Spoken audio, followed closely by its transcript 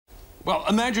Well,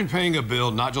 imagine paying a bill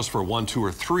not just for 1, 2,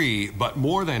 or 3, but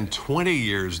more than 20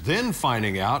 years, then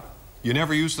finding out you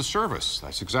never used the service.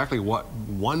 That's exactly what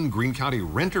one Greene County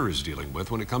renter is dealing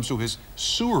with when it comes to his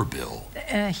sewer bill.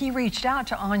 He reached out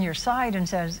to On Your Side and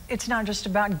says it's not just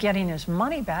about getting his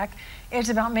money back, it's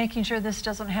about making sure this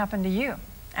doesn't happen to you.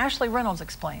 Ashley Reynolds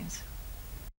explains.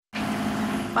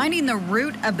 Finding the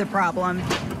root of the problem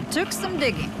took some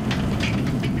digging.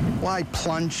 Well, I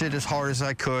plunged it as hard as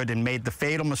I could and made the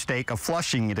fatal mistake of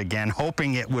flushing it again,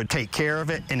 hoping it would take care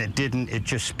of it, and it didn't. It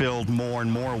just spilled more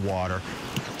and more water.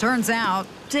 Turns out,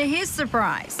 to his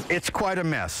surprise, it's quite a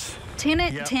mess.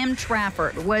 Tenant Tim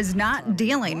Trafford was not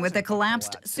dealing with a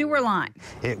collapsed sewer line.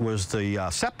 It was the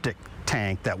septic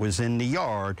tank that was in the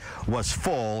yard was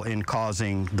full and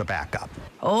causing the backup.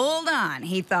 Hold on,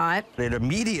 he thought. It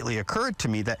immediately occurred to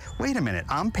me that, wait a minute,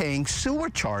 I'm paying sewer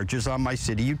charges on my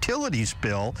city utilities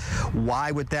bill.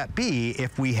 Why would that be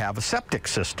if we have a septic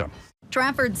system?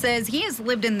 Trafford says he has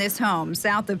lived in this home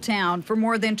south of town for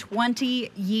more than 20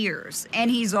 years,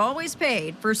 and he's always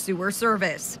paid for sewer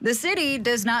service. The city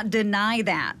does not deny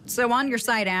that. So On Your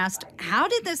Side asked, how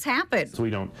did this happen? So we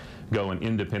don't go and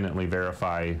independently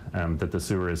verify that the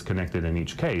sewer is connected in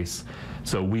each case.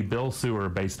 So we bill sewer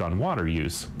based on water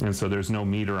use. And so there's no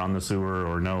meter on the sewer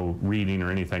or no reading or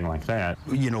anything like that.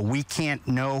 You know, we can't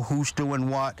know who's doing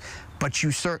what, but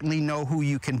you certainly know who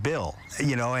you can bill,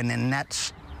 you know, and then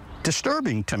that's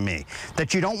disturbing to me,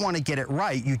 that you don't want to get it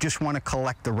right, you just want to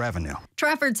collect the revenue.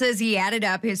 Trafford says he added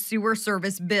up his sewer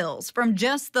service bills from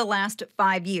just the last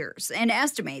 5 years and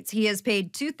estimates he has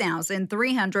paid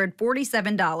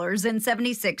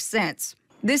 $2,347.76.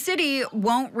 The city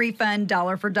won't refund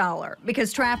dollar for dollar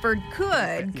because Trafford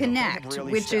could connect,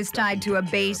 which is tied to a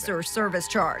base or service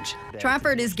charge.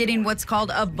 Trafford is getting what's called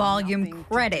a volume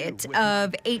credit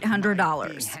of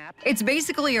 $800. It's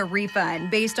basically a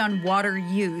refund based on water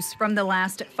use from the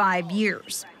last 5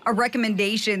 years. A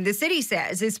recommendation, the city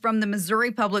says, is from the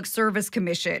Missouri Public Service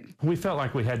Commission. We felt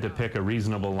like we had to pick a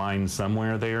reasonable line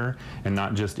somewhere there and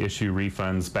not just issue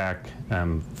refunds back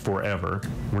forever.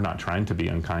 We're not trying to be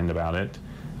unkind about it.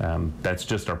 That's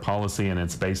just our policy, and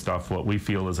it's based off what we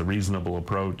feel is a reasonable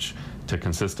approach to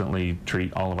consistently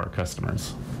treat all of our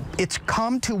customers. It's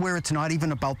come to where it's not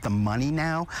even about the money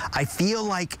now. I feel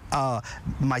like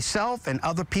myself and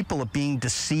other people are being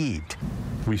deceived.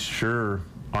 We sure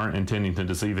aren't intending to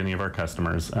deceive any of our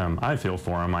customers. I feel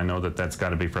for them. I know that that's got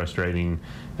to be frustrating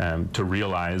to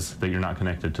realize that you're not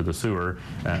connected to the sewer.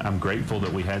 I'm grateful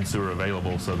that we had sewer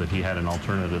available so that he had an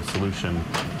alternative solution.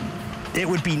 It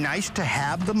would be nice to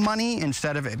have the money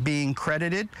instead of it being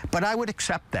credited, but I would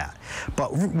accept that.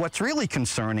 But what's really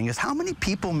concerning is how many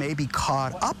people may be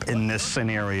caught up in this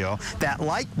scenario that,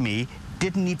 like me,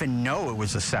 didn't even know it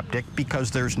was a septic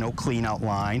because there's no clean-out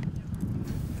line.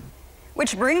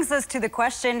 Which brings us to the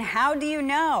question, how do you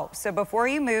know? So before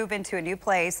you move into a new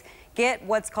place, get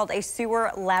what's called a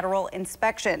sewer lateral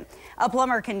inspection. A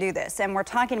plumber can do this, and we're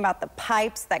talking about the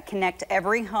pipes that connect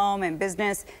every home and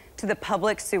business to the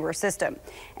public sewer system.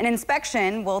 An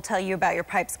inspection will tell you about your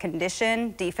pipe's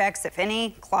condition, defects, if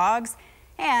any, clogs,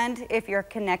 and if you're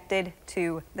connected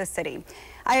to the city.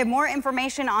 I have more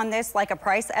information on this, like a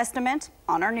price estimate,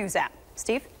 on our news app.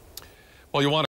 Steve? Well, you want